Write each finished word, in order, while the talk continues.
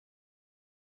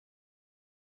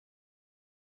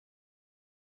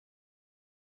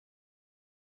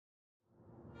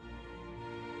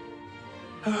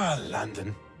Ah,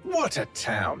 London. What a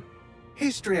town.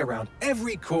 History around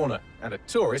every corner and a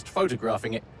tourist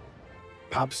photographing it.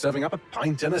 Pubs serving up a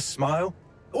pint and a smile.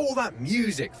 All that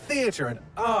music, theatre and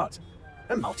art.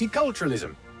 And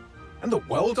multiculturalism. And the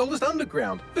world's oldest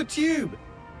underground, the Tube.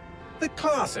 The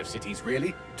class of cities,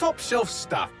 really. Top shelf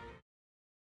stuff.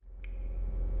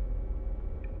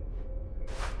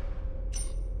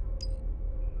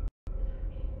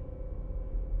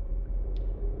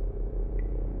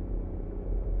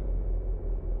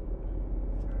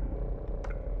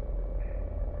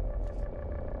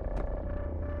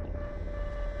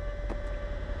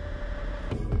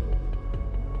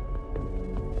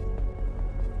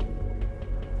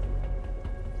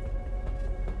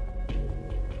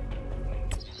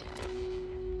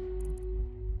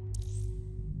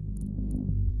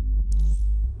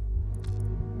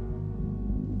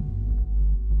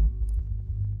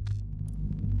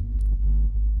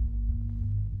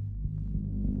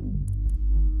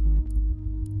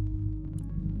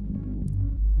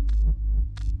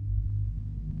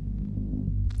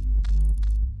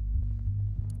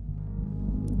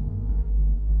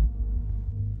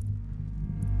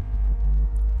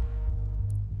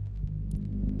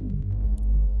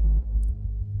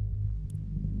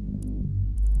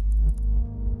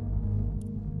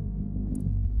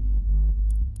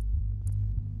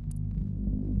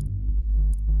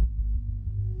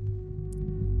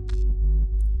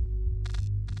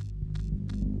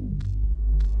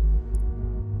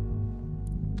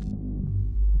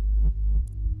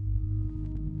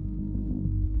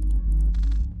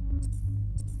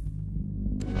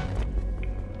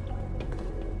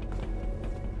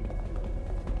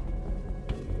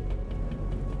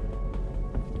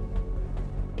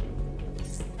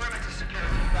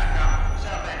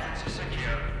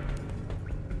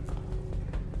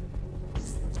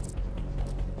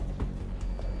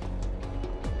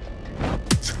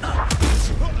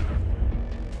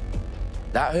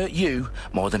 That hurt you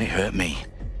more than it hurt me.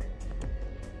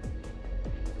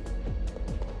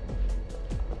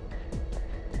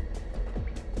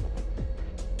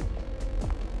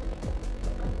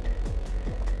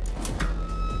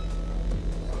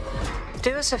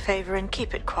 Do us a favor and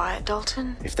keep it quiet,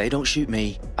 Dalton. If they don't shoot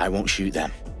me, I won't shoot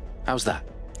them. How's that?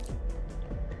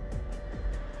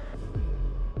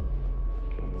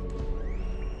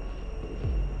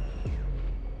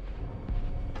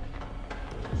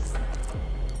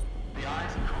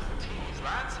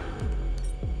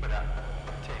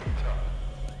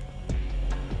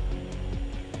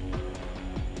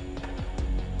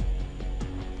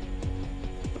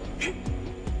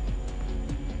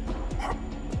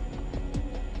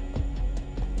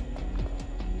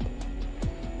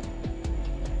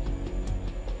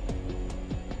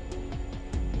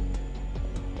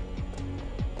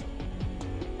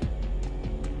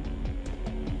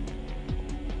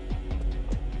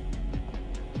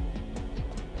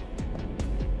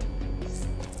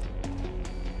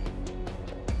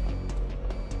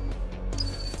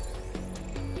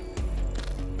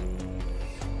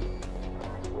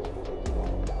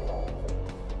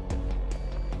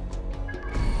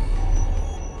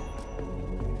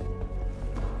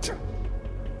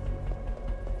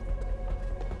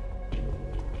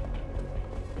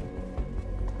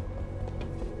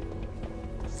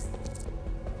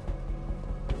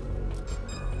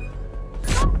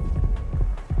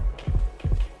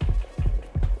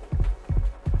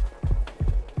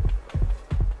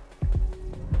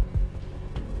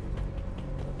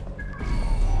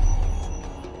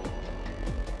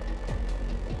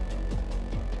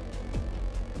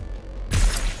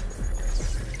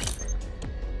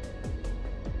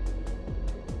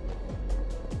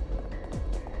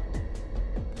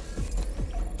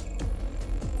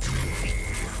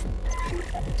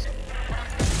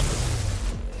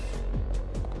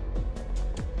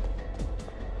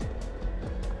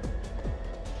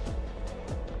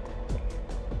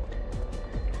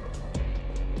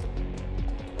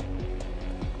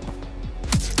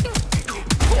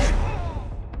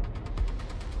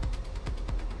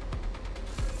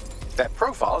 Their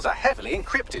profiles are heavily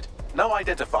encrypted. No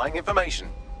identifying information.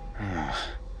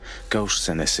 Ghosts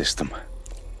in this system.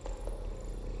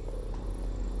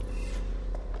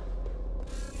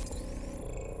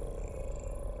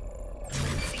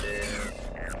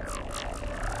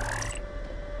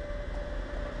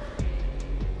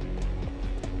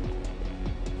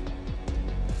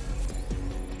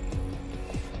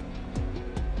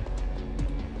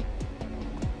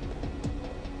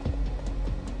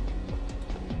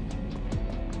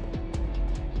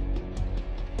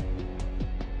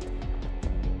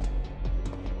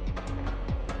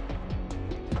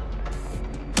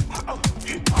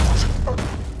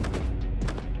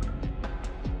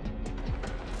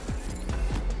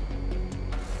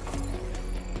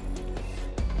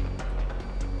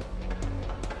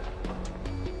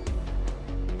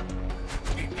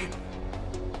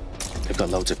 got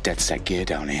loads of DedSec gear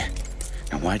down here.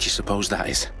 Now why do you suppose that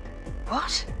is?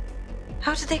 What?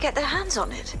 How did they get their hands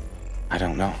on it? I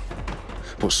don't know.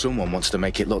 But someone wants to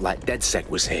make it look like DedSec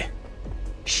was here.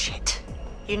 Shit.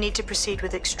 You need to proceed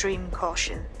with extreme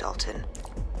caution, Dalton.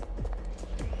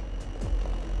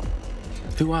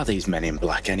 Who are these men in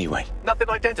black anyway? Nothing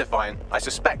identifying. I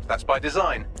suspect that's by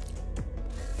design.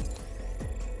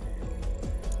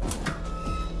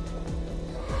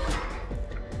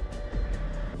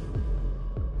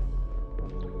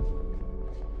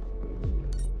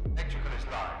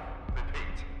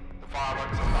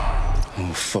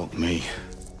 Oh, fuck me.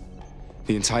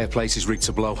 The entire place is rigged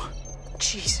to blow.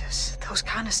 Jesus, those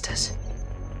canisters.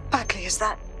 Bagley, is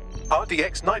that...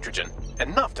 RDX nitrogen.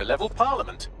 Enough to level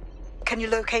Parliament. Can you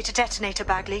locate a detonator,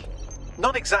 Bagley?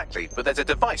 Not exactly, but there's a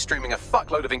device streaming a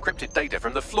fuckload of encrypted data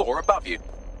from the floor above you.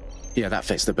 Yeah, that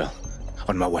fits the bill.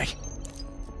 On my way.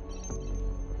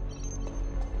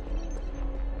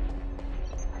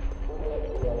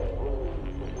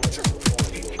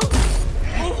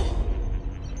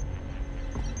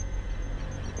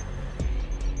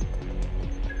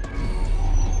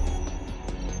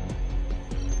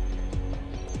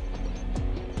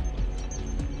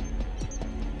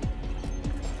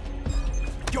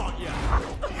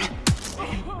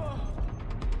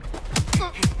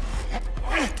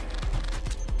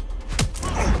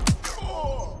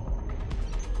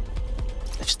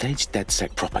 Staged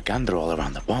DedSec propaganda all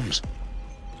around the bombs.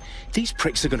 These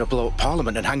pricks are going to blow up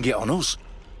Parliament and hang it on us.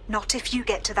 Not if you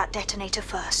get to that detonator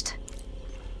first.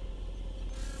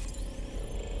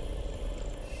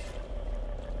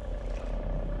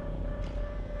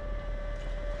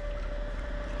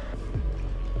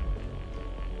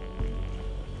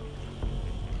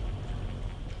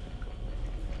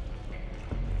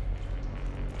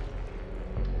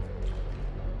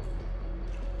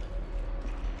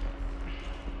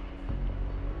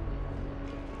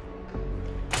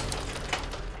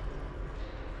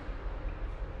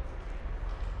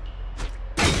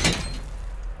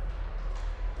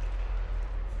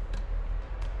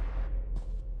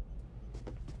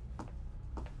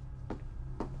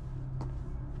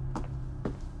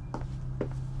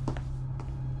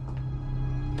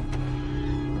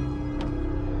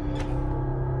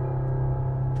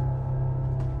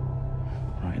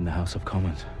 In the House of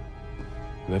Commons.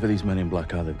 Whoever these men in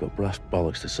black are, they've got brass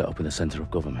bollocks to set up in the centre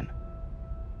of government.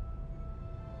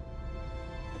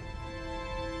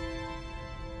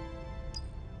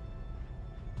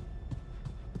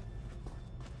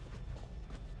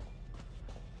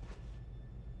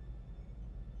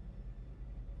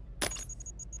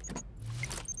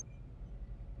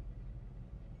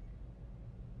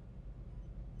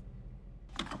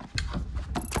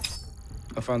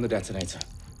 I found the detonator.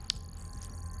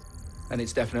 And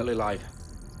it's definitely live.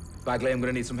 Bagley, I'm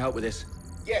gonna need some help with this.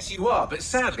 Yes, you are, but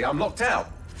sadly I'm locked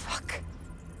out. Fuck.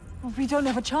 Well, we don't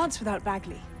have a chance without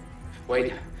Bagley.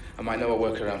 Wait, I might know a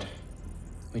workaround.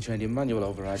 We trained in manual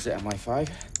overrides at MI5.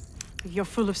 You're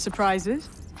full of surprises.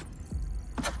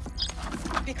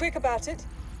 Be quick about it.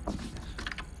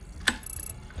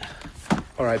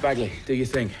 All right, Bagley, do your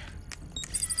thing.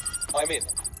 I'm in.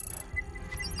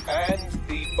 And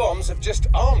the bombs have just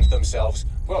armed themselves.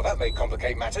 Well, that may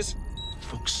complicate matters.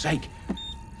 Fuck's sake.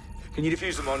 Can you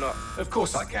defuse them or not? Of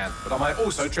course I can, but I might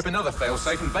also trip another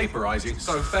failsafe and vaporize you,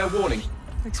 so fair warning.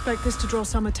 Expect this to draw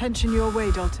some attention your way,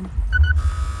 Dalton.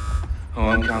 Oh,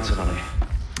 I'm counting on it.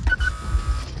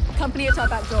 Company at our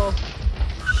back door.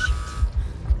 Shit.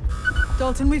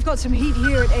 Dalton, we've got some heat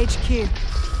here at HQ.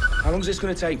 How long's this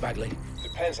gonna take, Bagley?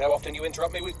 Depends how often you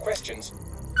interrupt me with questions.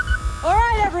 All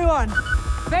right, everyone.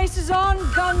 Faces on,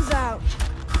 guns out.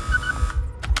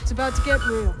 It's about to get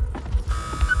real.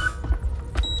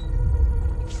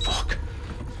 Fuck.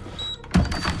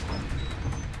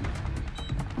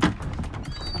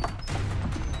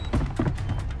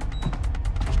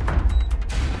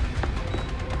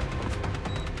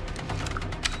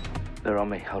 They're on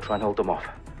me. I'll try and hold them off.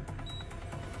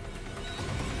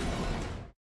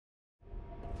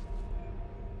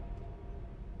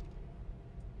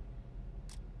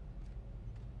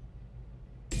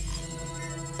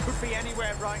 Could be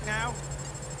anywhere right now.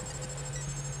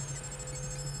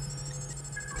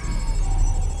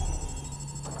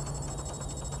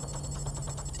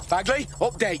 Bagley,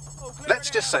 update. Let's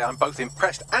just say I'm both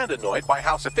impressed and annoyed by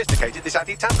how sophisticated this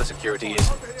anti-tamper security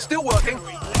is. Still working.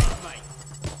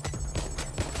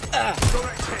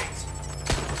 Correct hit.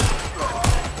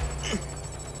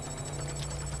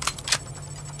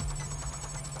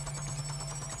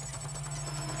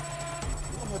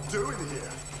 What am I doing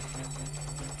here?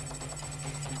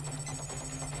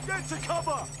 Get to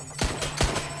cover!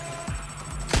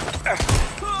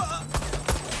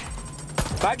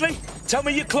 Bagley, tell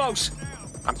me you're close.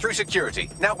 I'm through security,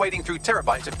 now wading through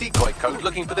terabytes of decoy code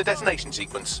looking for the detonation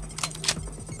sequence.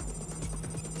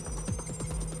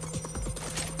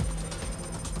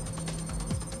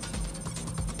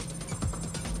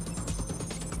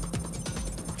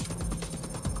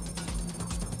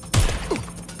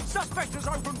 Suspect has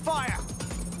opened fire!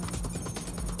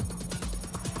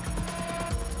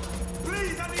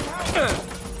 Please, I need help!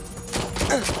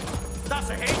 That's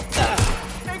a hit!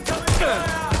 Incoming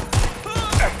fire!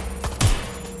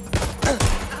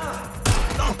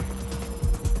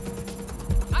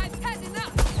 I've had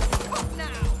enough! Stop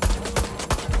now!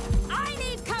 I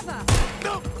need cover!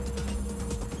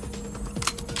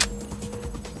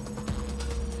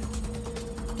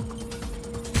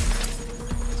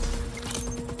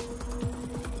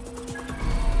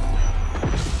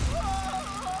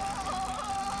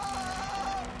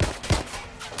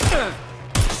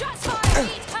 Shots fired!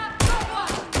 Need cover!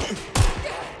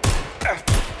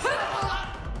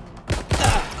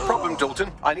 Problem,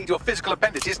 Dalton. I need your physical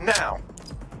appendages now.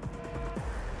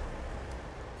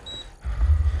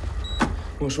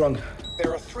 What's wrong?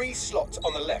 There are 3 slots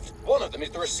on the left. One of them is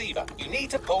the receiver. You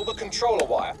need to pull the controller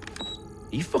wire.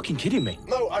 Are you fucking kidding me?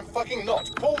 No, I'm fucking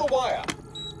not. Pull the wire.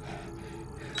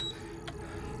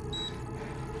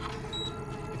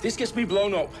 If this gets me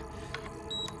blown up,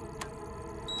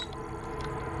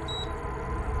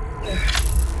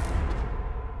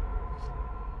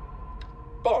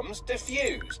 Bombs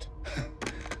defused.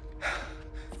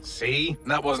 See?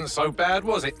 That wasn't so bad,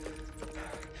 was it?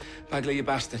 Bagley, you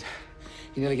bastard.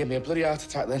 You nearly gave me a bloody heart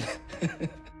attack then.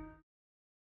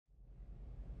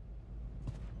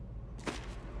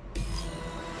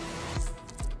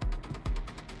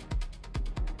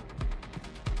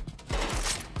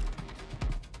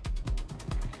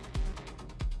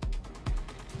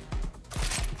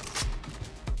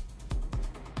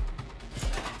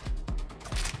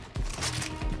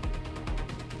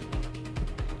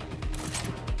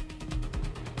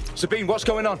 Sabine, what's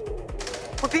going on?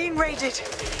 We're being raided.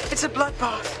 It's a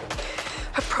bloodbath.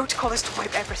 Her protocol is to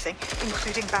wipe everything,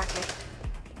 including Bagley.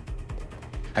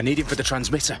 I need him for the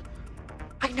transmitter.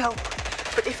 I know,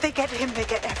 but if they get him, they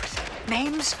get everything.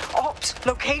 Names, ops,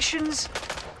 locations.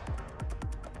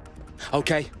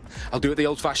 Okay, I'll do it the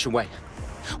old-fashioned way.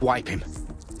 Wipe him.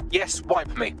 Yes,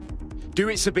 wipe me. Do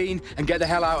it, Sabine, and get the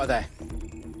hell out of there.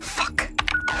 Fuck.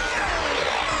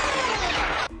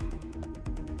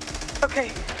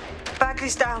 Okay,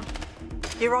 Bagley's down.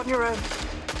 You're on your own.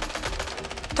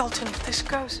 Dalton, if this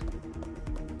goes...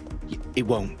 It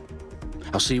won't.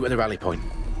 I'll see you at the rally point.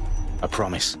 I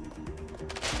promise.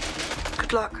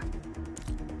 Good luck.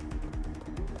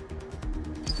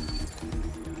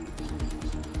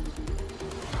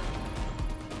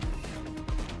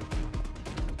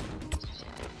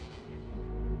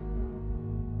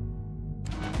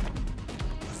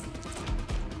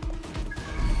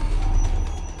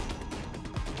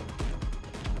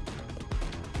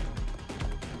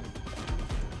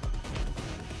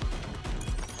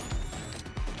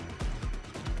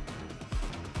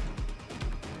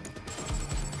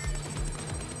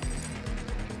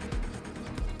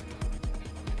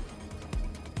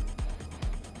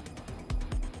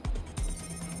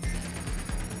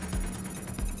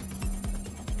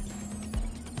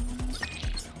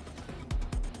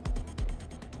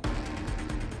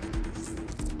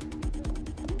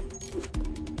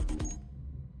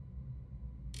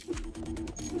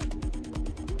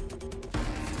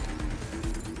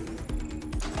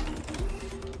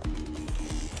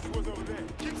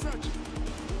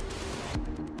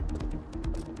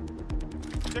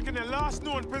 Checking their last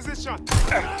known position.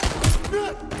 I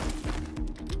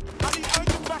need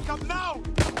urgent backup now!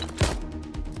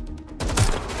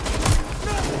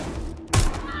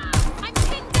 I'm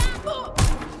pinned down!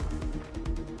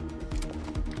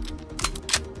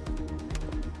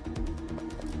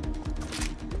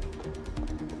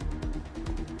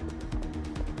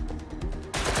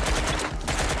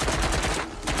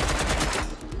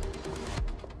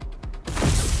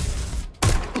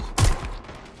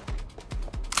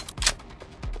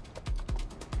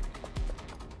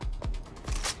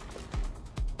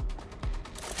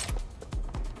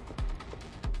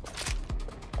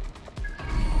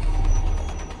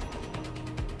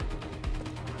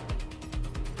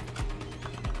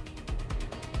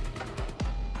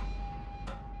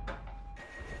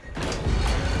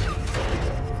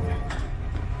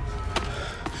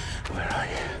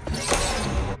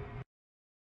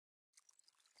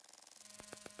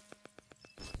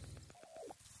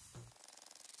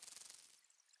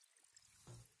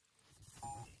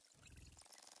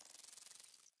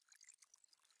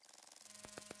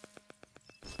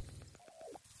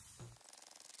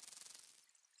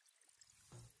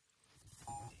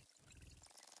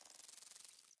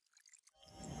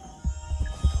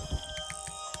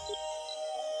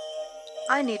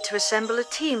 I need to assemble a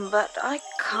team, but I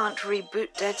can't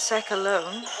reboot DedSec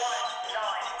alone.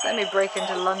 Let me break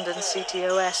into London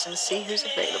CTOS and see who's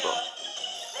available.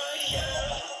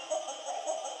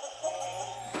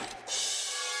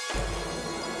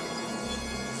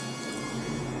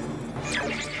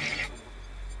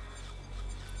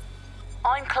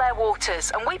 I'm Claire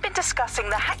Waters, and we've been discussing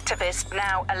the hacktivist,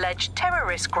 now alleged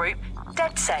terrorist group,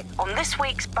 DedSec, on this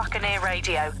week's Buccaneer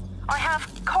Radio. I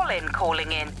have Colin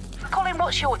calling in. Colin,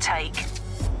 what's your take?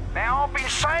 Now, I've been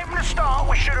saying from the start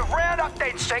we should have rounded up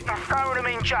DedSec and thrown them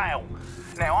in jail.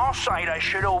 Now, I'll say they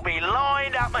should all be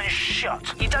lined up and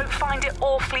shot. You don't find it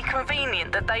awfully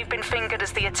convenient that they've been fingered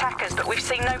as the attackers, but we've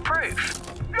seen no proof?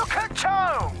 Look at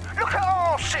Tone! Look at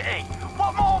our city!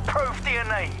 What more proof do you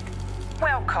need?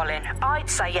 Well, Colin, I'd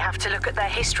say you have to look at their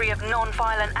history of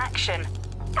non-violent action.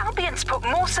 Albion's put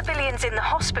more civilians in the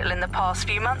hospital in the past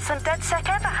few months than DedSec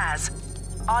ever has.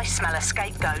 I smell a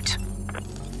scapegoat.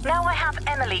 Now I have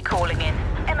Emily calling in.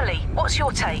 Emily, what's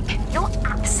your take? You're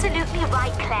absolutely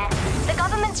right, Claire. The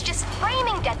government's just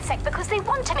framing DedSec because they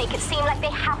want to make it seem like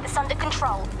they have this under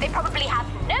control. They probably have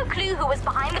no clue who was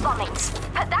behind the bombings.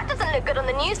 But that doesn't look good on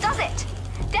the news, does it?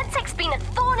 DedSec's been a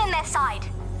thorn in their side.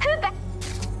 Who better?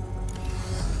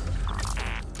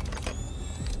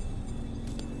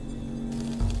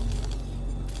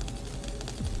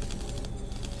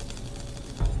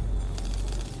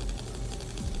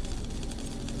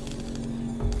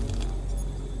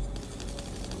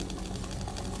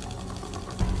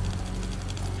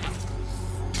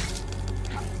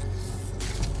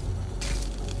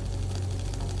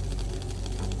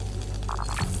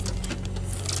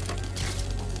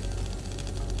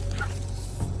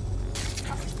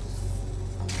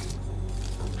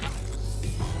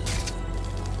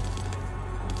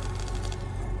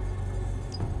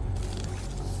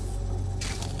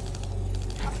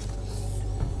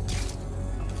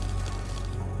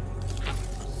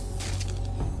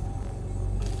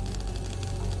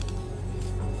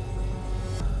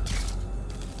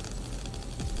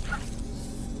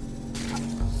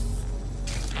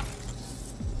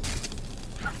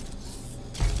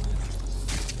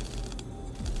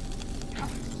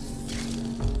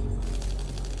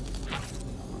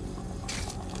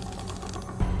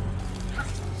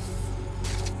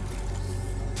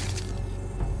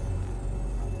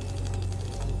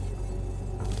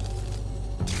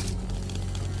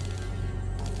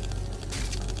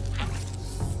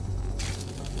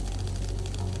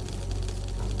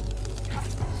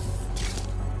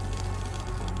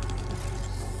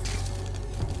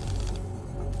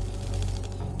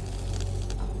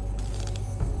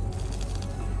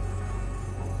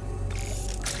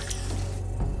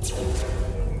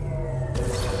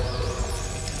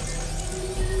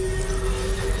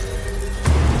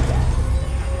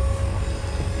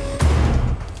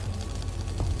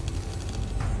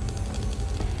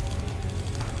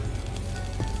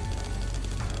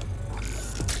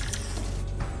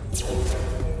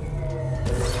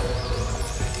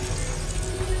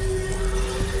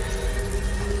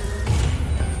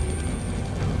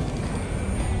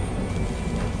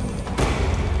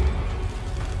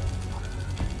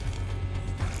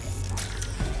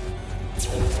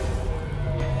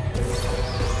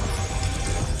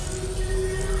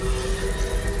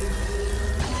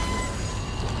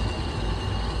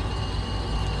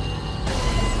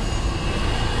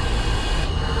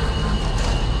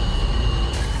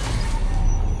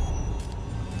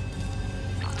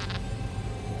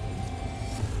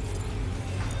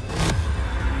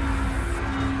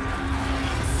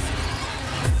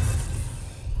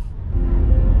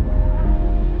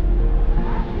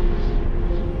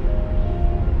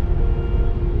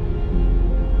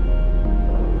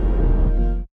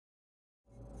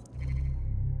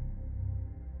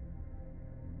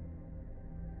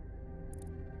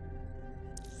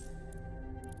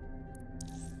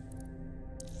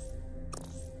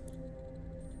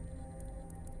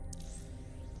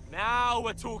 Now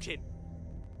we're talking.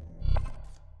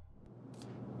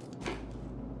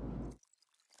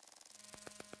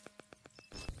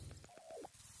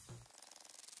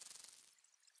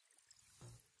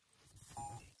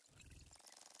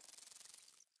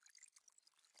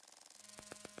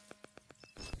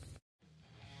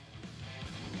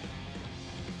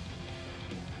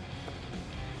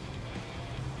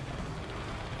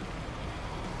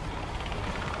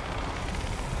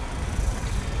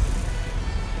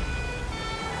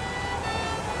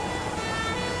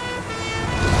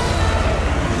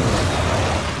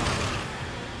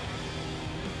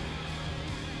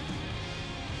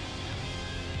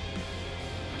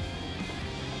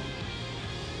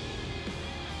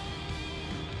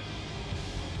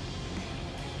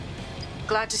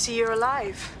 glad to see you're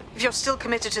alive. If you're still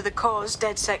committed to the cause,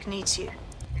 DedSec needs you.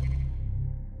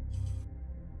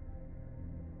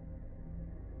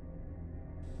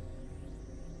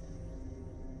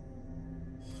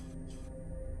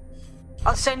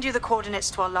 I'll send you the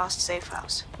coordinates to our last safe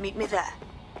house. Meet me there.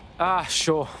 Ah,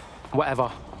 sure. Whatever.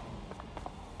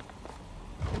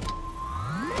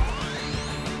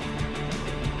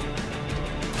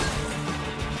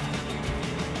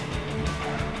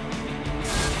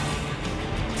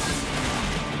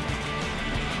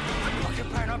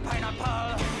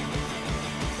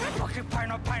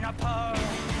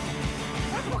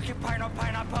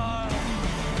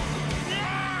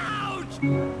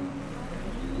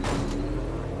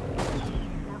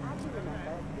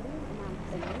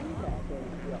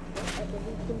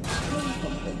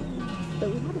 But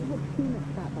we haven't heard too much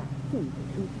about that since,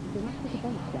 and dramatic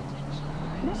events there.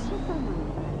 Let's check our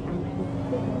minds back and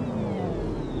consider